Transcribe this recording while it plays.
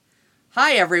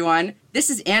Hi, everyone. This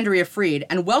is Andrea Freed,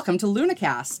 and welcome to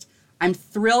LunaCast. I'm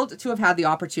thrilled to have had the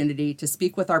opportunity to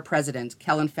speak with our president,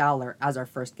 Kellen Fowler, as our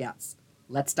first guest.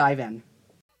 Let's dive in.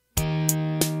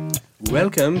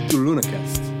 Welcome to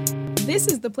LunaCast. This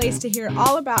is the place to hear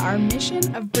all about our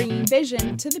mission of bringing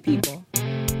vision to the people.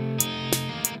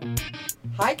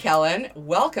 Hi, Kellen.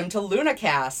 Welcome to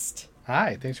LunaCast.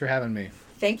 Hi, thanks for having me.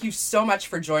 Thank you so much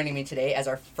for joining me today as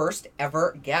our first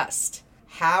ever guest.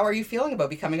 How are you feeling about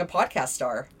becoming a podcast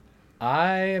star?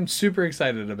 I am super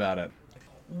excited about it.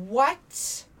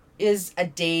 What is a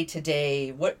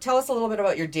day-to-day? Tell us a little bit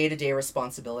about your day-to-day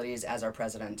responsibilities as our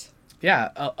president. Yeah,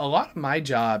 a lot of my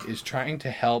job is trying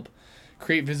to help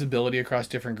create visibility across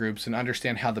different groups and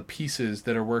understand how the pieces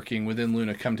that are working within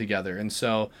Luna come together. And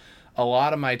so a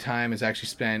lot of my time is actually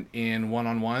spent in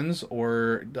one-on-ones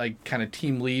or like kind of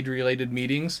team lead related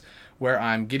meetings where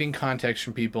I'm getting context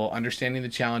from people, understanding the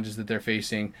challenges that they're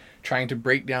facing, trying to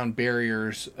break down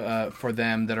barriers for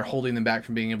them that are holding them back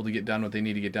from being able to get done what they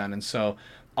need to get done. And so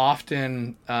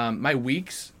often my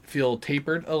weeks feel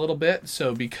tapered a little bit.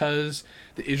 So because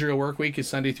the Israel work week is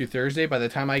Sunday through Thursday, by the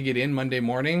time I get in Monday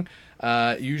morning,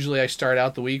 usually I start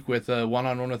out the week with a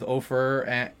one-on-one with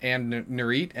Ofer and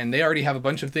Narit, and they already have a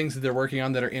bunch of things that they're working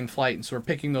on that are in flight. And so we're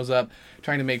picking those up,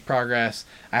 trying to make progress.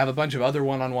 I have a bunch of other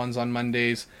one-on-ones on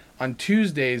Mondays. On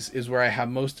Tuesdays is where I have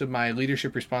most of my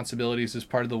leadership responsibilities as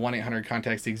part of the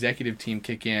 1-800-CONTACTS executive team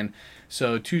kick in.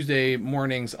 So Tuesday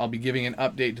mornings, I'll be giving an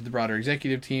update to the broader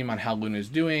executive team on how Luna is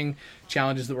doing,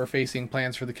 challenges that we're facing,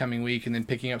 plans for the coming week, and then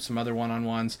picking up some other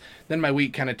one-on-ones. Then my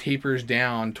week kind of tapers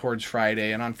down towards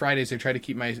Friday. And on Fridays, I try to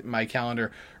keep my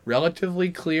calendar relatively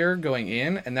clear going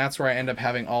in, and that's where I end up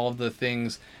having all of the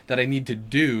things that I need to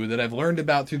do that I've learned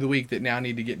about through the week that now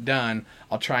need to get done.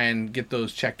 I'll try and get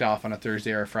those checked off on a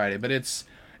Thursday or a Friday. But it's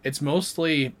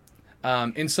mostly,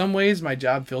 in some ways, my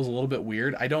job feels a little bit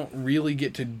weird. I don't really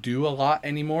get to do a lot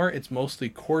anymore. It's mostly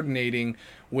coordinating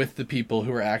with the people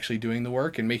who are actually doing the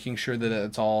work and making sure that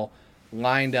it's all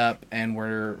lined up and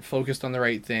we're focused on the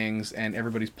right things and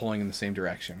everybody's pulling in the same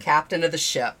direction. Captain of the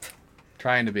ship.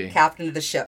 Trying to be. Captain of the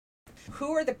ship.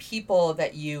 Who are the people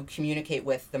that you communicate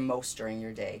with the most during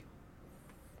your day?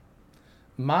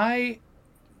 My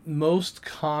most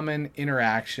common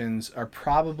interactions are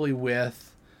probably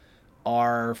with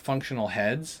our functional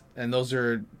heads, and those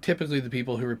are typically the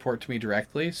people who report to me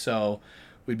directly. So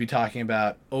we'd be talking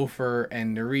about Ofer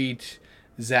and Narit,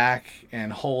 Zach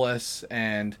and Hollis,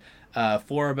 and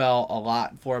Florabelle a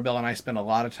lot. Florabelle and I spend a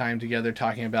lot of time together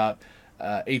talking about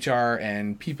HR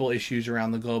and people issues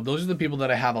around the globe. Those are the people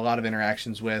that I have a lot of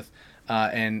interactions with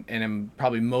and am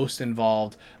probably most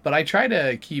involved. But I try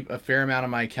to keep a fair amount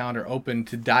of my calendar open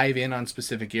to dive in on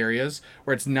specific areas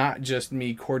where it's not just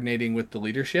me coordinating with the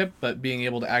leadership, but being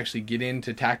able to actually get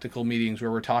into tactical meetings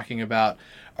where we're talking about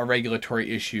a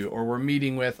regulatory issue or we're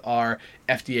meeting with our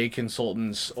FDA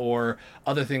consultants or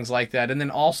other things like that. And then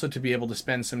also to be able to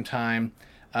spend some time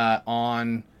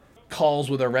on calls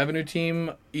with our revenue team,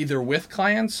 either with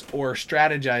clients or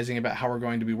strategizing about how we're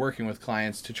going to be working with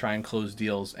clients to try and close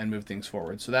deals and move things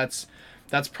forward. So that's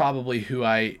probably who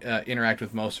I interact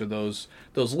with most, are those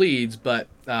leads, but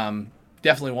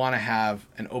definitely want to have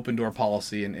an open door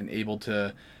policy and able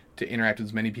to interact with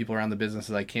as many people around the business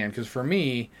as I can. Because for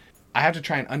me, I have to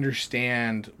try and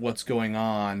understand what's going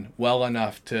on well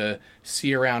enough to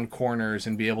see around corners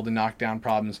and be able to knock down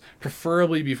problems,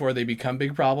 preferably before they become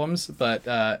big problems. But,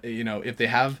 if they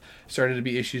have started to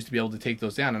be issues, to be able to take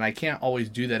those down. And I can't always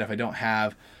do that if I don't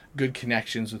have good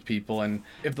connections with people. And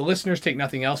if the listeners take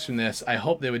nothing else from this, I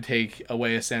hope they would take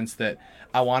away a sense that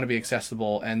I want to be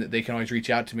accessible and that they can always reach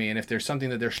out to me. And if there's something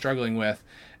that they're struggling with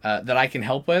that I can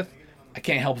help with, I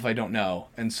can't help if I don't know.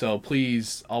 And so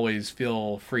please always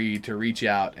feel free to reach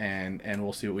out and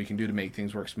we'll see what we can do to make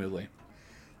things work smoothly.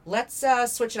 Let's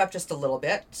switch it up just a little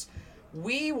bit.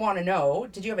 We want to know,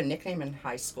 did you have a nickname in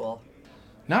high school?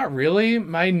 Not really.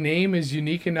 My name is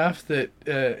unique enough that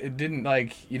it didn't,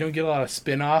 you don't get a lot of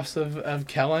spin-offs of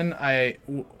Kellen. I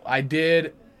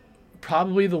did,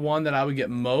 probably the one that I would get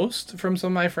most from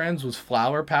some of my friends was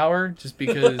Flower Power, just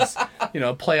because,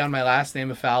 play on my last name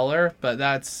of Fowler. But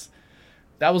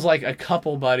that was like a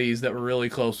couple buddies that were really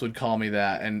close would call me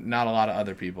that, and not a lot of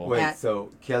other people. Wait, so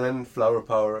Kellen Flower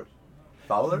Power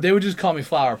Fowler? They would just call me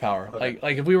Flower Power. Okay.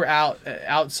 Like if we were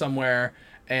out somewhere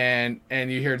and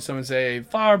you heard someone say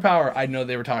Flower Power, I'd know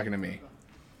they were talking to me.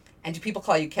 And do people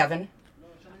call you Kevin?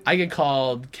 I get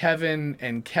called Kevin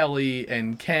and Kelly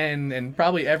and Ken and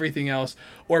probably everything else,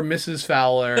 or Mrs.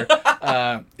 Fowler.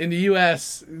 In the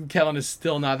U.S., Kellen is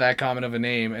still not that common of a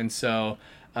name, and so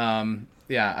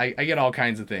I get all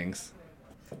kinds of things.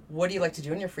 What do you like to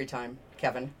do in your free time,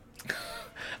 Kevin?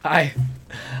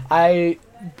 I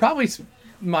probably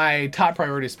my top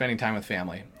priority is spending time with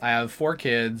family. I have 4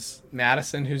 kids: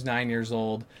 Madison, who's 9 years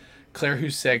old, Claire,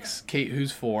 who's 6, Kate,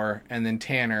 who's 4, and then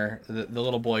Tanner, the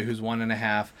little boy, who's 1.5,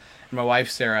 and my wife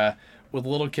Sarah. With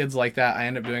little kids like that, I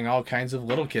end up doing all kinds of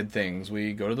little kid things.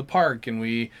 We go to the park and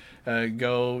we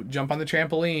go jump on the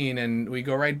trampoline and we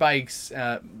go ride bikes.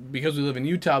 Because we live in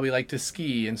Utah, we like to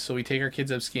ski, and so we take our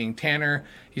kids up skiing. Tanner,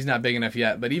 he's not big enough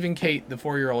yet, but even Kate, the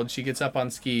 4-year-old, she gets up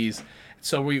on skis.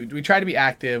 So we try to be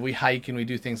active. We hike and we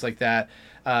do things like that.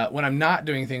 When I'm not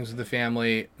doing things with the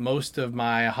family, most of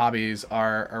my hobbies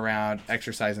are around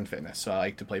exercise and fitness. So I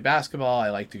like to play basketball.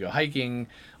 I like to go hiking.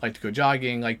 I like to go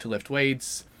jogging. I like to lift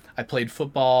weights. I played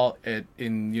football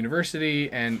in university,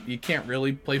 and you can't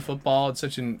really play football. It's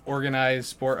such an organized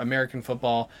sport, American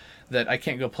football, that I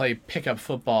can't go play pickup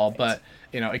football. But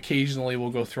occasionally we'll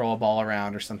go throw a ball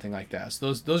around or something like that.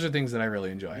 So those are things that I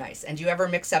really enjoy. Nice. And do you ever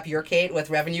mix up your Kate with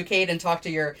Revenue Kate and talk to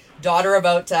your daughter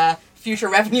about future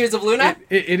revenues of Luna?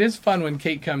 It is fun when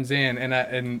Kate comes in,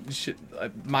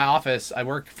 my office. I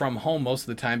work from home most of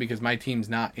the time because my team's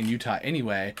not in Utah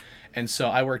anyway. And so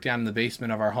I work down in the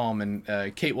basement of our home,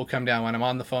 and Kate will come down when I'm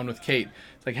on the phone with Kate.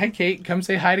 It's like, hey, Kate, come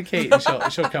say hi to Kate,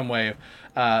 and she'll come wave.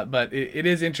 But it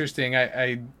is interesting.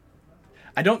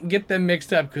 I don't get them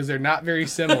mixed up because they're not very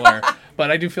similar,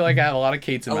 but I do feel like I have a lot of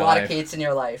Kates in my life. A lot of Kates in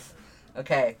your life.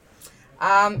 Okay.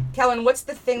 Kellen, what's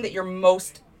the thing that you're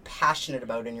most passionate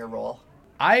about in your role?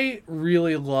 I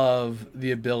really love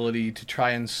the ability to try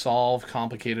and solve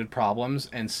complicated problems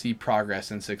and see progress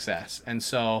and success. And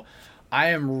so I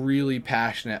am really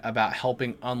passionate about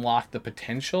helping unlock the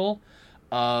potential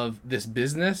of this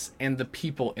business and the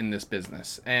people in this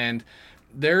business. And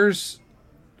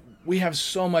we have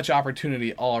so much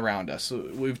opportunity all around us. So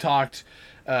we've talked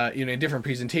in different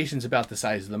presentations about the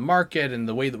size of the market and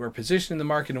the way that we're positioned in the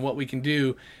market and what we can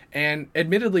do. And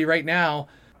admittedly, right now,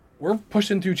 we're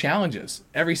pushing through challenges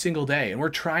every single day, and we're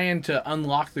trying to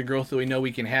unlock the growth that we know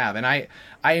we can have. And I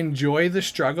enjoy the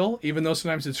struggle, even though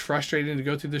sometimes it's frustrating to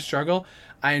go through the struggle.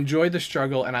 I enjoy the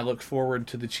struggle, and I look forward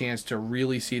to the chance to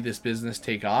really see this business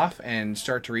take off and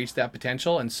start to reach that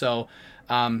potential. And so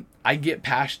I get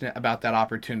passionate about that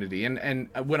opportunity. And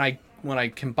when I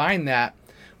combine that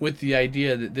with the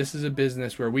idea that this is a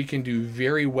business where we can do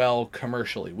very well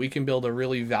commercially, we can build a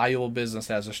really valuable business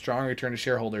that has a strong return to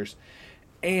shareholders,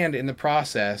 and in the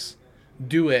process,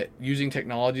 do it using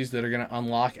technologies that are going to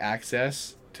unlock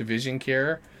access to vision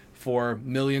care for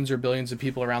millions or billions of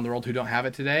people around the world who don't have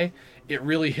it today, it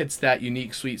really hits that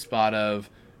unique sweet spot of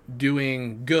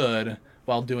doing good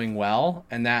while doing well,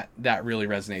 and that really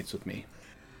resonates with me.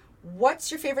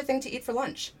 What's your favorite thing to eat for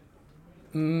lunch?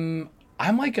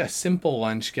 I'm like a simple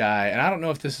lunch guy, and I don't know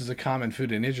if this is a common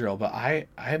food in Israel, but I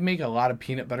make a lot of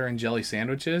peanut butter and jelly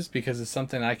sandwiches because it's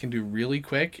something I can do really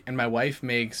quick. And my wife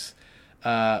makes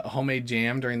homemade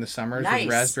jam during the summers with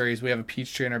raspberries. We have a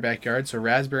peach tree in our backyard, so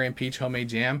raspberry and peach homemade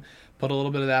jam. Put a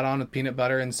little bit of that on with peanut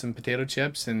butter and some potato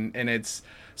chips, and it's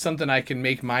something I can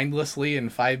make mindlessly in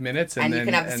 5 minutes. And then you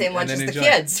can have the same lunch as the enjoy.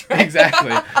 kids, right?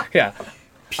 Exactly, yeah.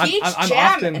 Peach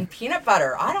jam and peanut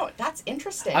butter. That's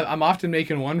interesting. I'm often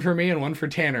making one for me and one for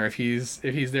Tanner if he's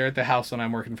there at the house when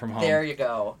I'm working from home. There you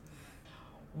go.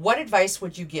 What advice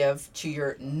would you give to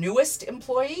your newest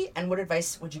employee, and what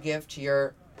advice would you give to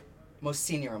your most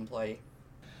senior employee?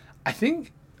 I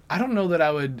don't know that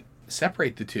I would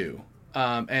separate the two.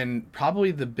 And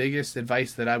probably the biggest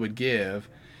advice that I would give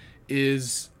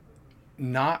is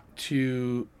not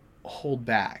to hold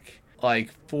back.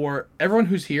 Like, for everyone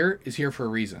who's here is here for a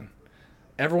reason.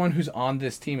 Everyone who's on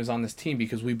this team is on this team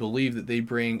because we believe that they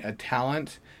bring a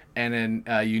talent and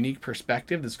a unique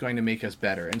perspective that's going to make us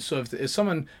better. And so if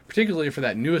someone, particularly for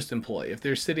that newest employee, if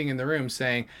they're sitting in the room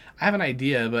saying, I have an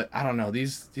idea, but I don't know,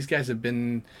 these guys they've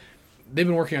been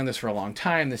working on this for a long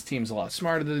time, this team's a lot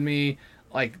smarter than me,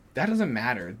 like, that doesn't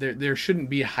matter. There shouldn't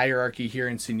be a hierarchy here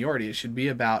in seniority. It should be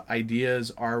about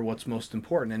ideas are what's most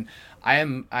important. And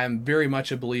I'm very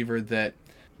much a believer that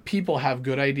people have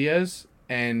good ideas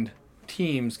and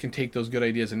teams can take those good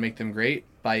ideas and make them great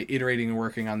by iterating and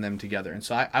working on them together. And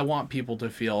so I want people to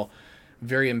feel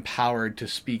very empowered to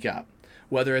speak up.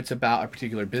 Whether it's about a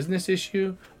particular business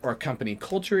issue or a company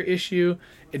culture issue,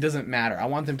 it doesn't matter. I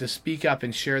want them to speak up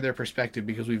and share their perspective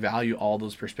because we value all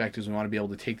those perspectives. We want to be able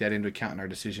to take that into account in our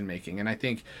decision making. And I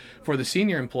think for the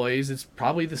senior employees, it's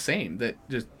probably the same, that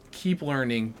just keep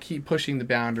learning, keep pushing the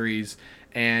boundaries,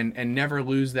 and never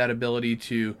lose that ability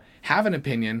to have an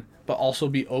opinion, but also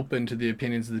be open to the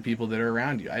opinions of the people that are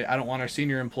around you. I don't want our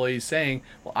senior employees saying,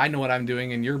 well, I know what I'm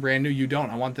doing and you're brand new, you don't.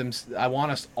 I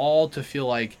want us all to feel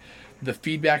like the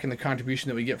feedback and the contribution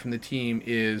that we get from the team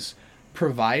is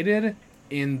provided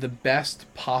in the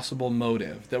best possible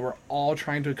motive, that we're all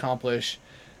trying to accomplish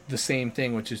the same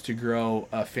thing, which is to grow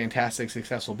a fantastic,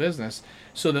 successful business,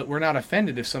 so that we're not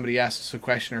offended if somebody asks us a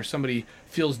question or somebody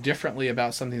feels differently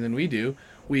about something than we do.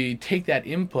 We take that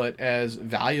input as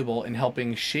valuable in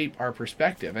helping shape our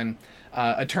perspective. And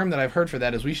a term that I've heard for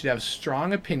that is we should have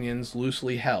strong opinions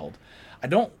loosely held. I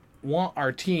don't want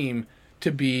our team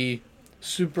to be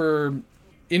super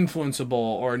influenceable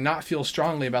or not feel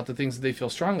strongly about the things that they feel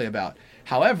strongly about.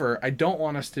 However, I don't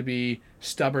want us to be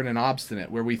stubborn and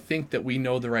obstinate where we think that we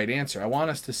know the right answer. I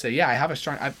want us to say, yeah, I have a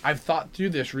strong, I've thought through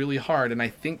this really hard and I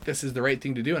think this is the right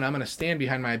thing to do and I'm going to stand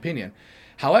behind my opinion.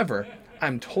 However,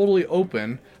 I'm totally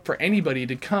open for anybody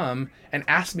to come and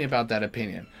ask me about that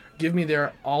opinion, give me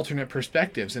their alternate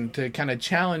perspectives, and to kind of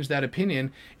challenge that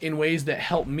opinion in ways that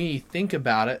help me think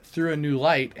about it through a new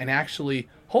light and actually,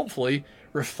 hopefully,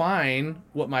 refine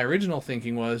what my original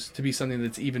thinking was to be something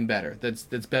that's even better, that's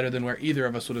better than where either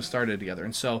of us would have started together.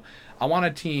 And so I want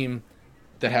a team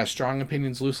that has strong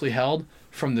opinions loosely held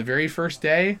from the very first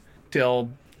day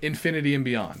till infinity and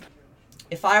beyond.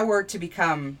 If I were to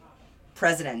become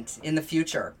president in the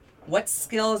future, what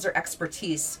skills or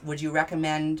expertise would you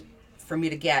recommend for me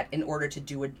to get in order to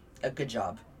do a good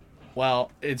job?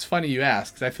 Well, it's funny you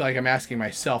ask, because I feel like I'm asking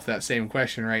myself that same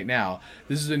question right now.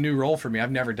 This is a new role for me.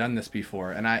 I've never done this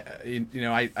before. And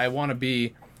I want to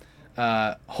be,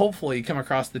 hopefully come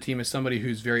across the team as somebody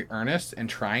who's very earnest and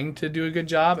trying to do a good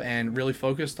job and really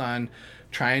focused on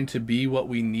trying to be what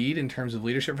we need in terms of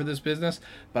leadership for this business.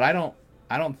 But I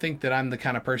don't think that I'm the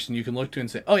kind of person you can look to and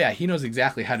say, oh yeah, he knows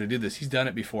exactly how to do this. He's done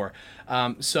it before.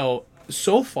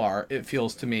 So far, it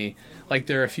feels to me like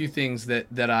there are a few things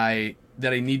that I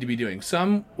need to be doing.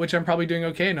 Some which I'm probably doing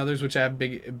okay, and others which I have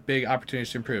big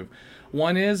opportunities to improve.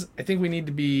 One is, I think we need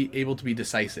to be able to be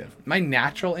decisive. My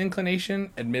natural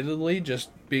inclination, admittedly, just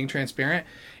being transparent,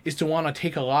 is to want to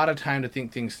take a lot of time to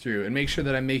think things through and make sure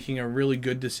that I'm making a really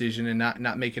good decision and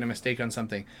not making a mistake on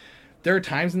something. There are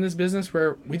times in this business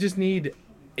where we just need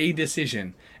a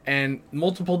decision, and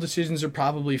multiple decisions are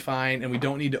probably fine, and we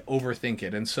don't need to overthink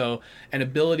it. And so an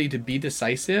ability to be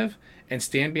decisive and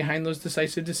stand behind those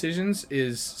decisive decisions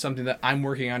is something that I'm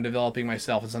working on developing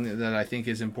myself, and something that I think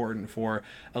is important for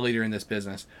a leader in this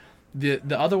business. The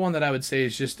other one that I would say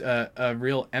is just a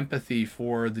real empathy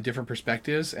for the different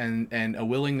perspectives and a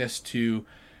willingness to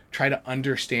try to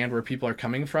understand where people are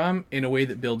coming from in a way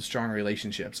that builds strong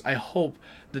relationships. I hope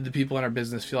that the people in our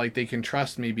business feel like they can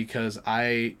trust me because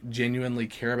I genuinely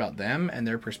care about them and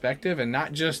their perspective, and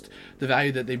not just the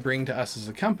value that they bring to us as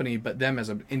a company, but them as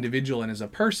an individual and as a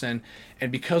person.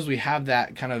 And because we have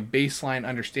that kind of baseline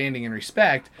understanding and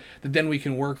respect, that then we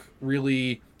can work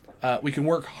really we can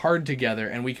work hard together,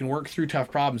 and we can work through tough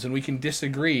problems, and we can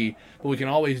disagree, but we can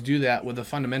always do that with a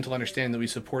fundamental understanding that we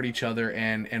support each other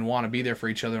and want to be there for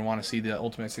each other and want to see the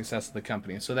ultimate success of the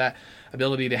company. And so that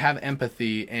ability to have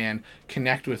empathy and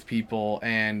connect with people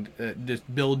and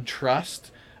just build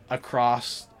trust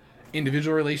across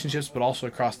individual relationships, but also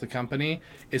across the company,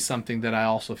 is something that I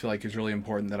also feel like is really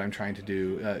important that I'm trying to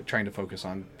do, trying to focus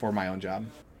on for my own job.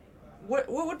 What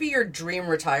would be your dream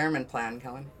retirement plan,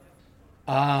 Kellen?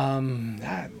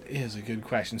 That is a good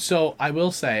question. So I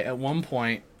will say, at one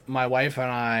point, my wife and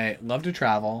I love to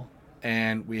travel,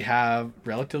 and we have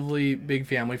relatively big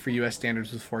family for U.S.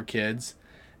 standards with 4 kids.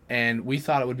 And we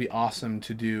thought it would be awesome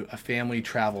to do a family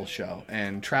travel show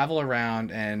and travel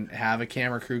around and have a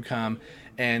camera crew come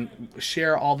and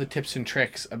share all the tips and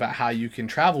tricks about how you can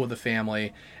travel with a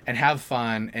family and have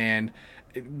fun. And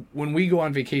when we go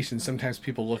on vacation, sometimes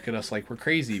people look at us like we're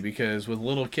crazy because with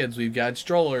little kids, we've got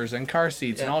strollers and car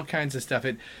seats and all kinds of stuff.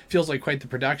 It feels like quite the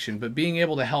production. But being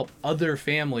able to help other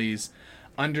families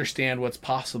understand what's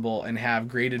possible and have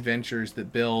great adventures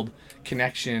that build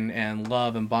connection and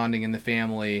love and bonding in the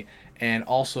family, and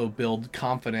also build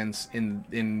confidence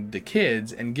in the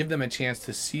kids and give them a chance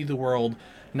to see the world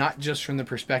not just from the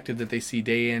perspective that they see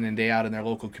day in and day out in their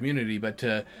local community, but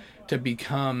to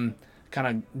become kind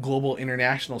of global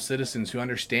international citizens who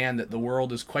understand that the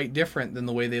world is quite different than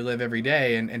the way they live every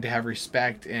day, and to have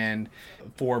respect and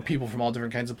for people from all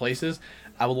different kinds of places.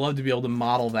 I would love to be able to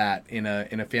model that in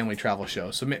a family travel show.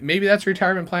 So maybe that's a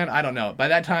retirement plan. I don't know. By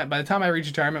the time I reach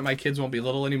retirement, my kids won't be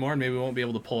little anymore, and maybe we won't be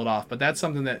able to pull it off. But that's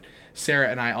something that Sarah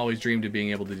and I always dreamed of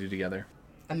being able to do together.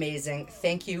 Amazing.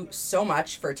 Thank you so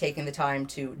much for taking the time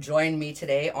to join me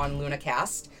today on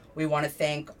LunaCast. We want to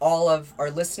thank all of our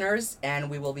listeners, and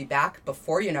we will be back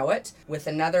before you know it with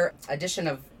another edition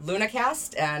of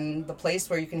LunaCast, and the place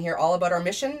where you can hear all about our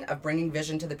mission of bringing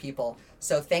vision to the people.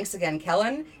 So thanks again,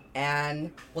 Kellen,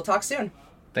 and we'll talk soon.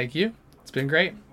 Thank you. It's been great.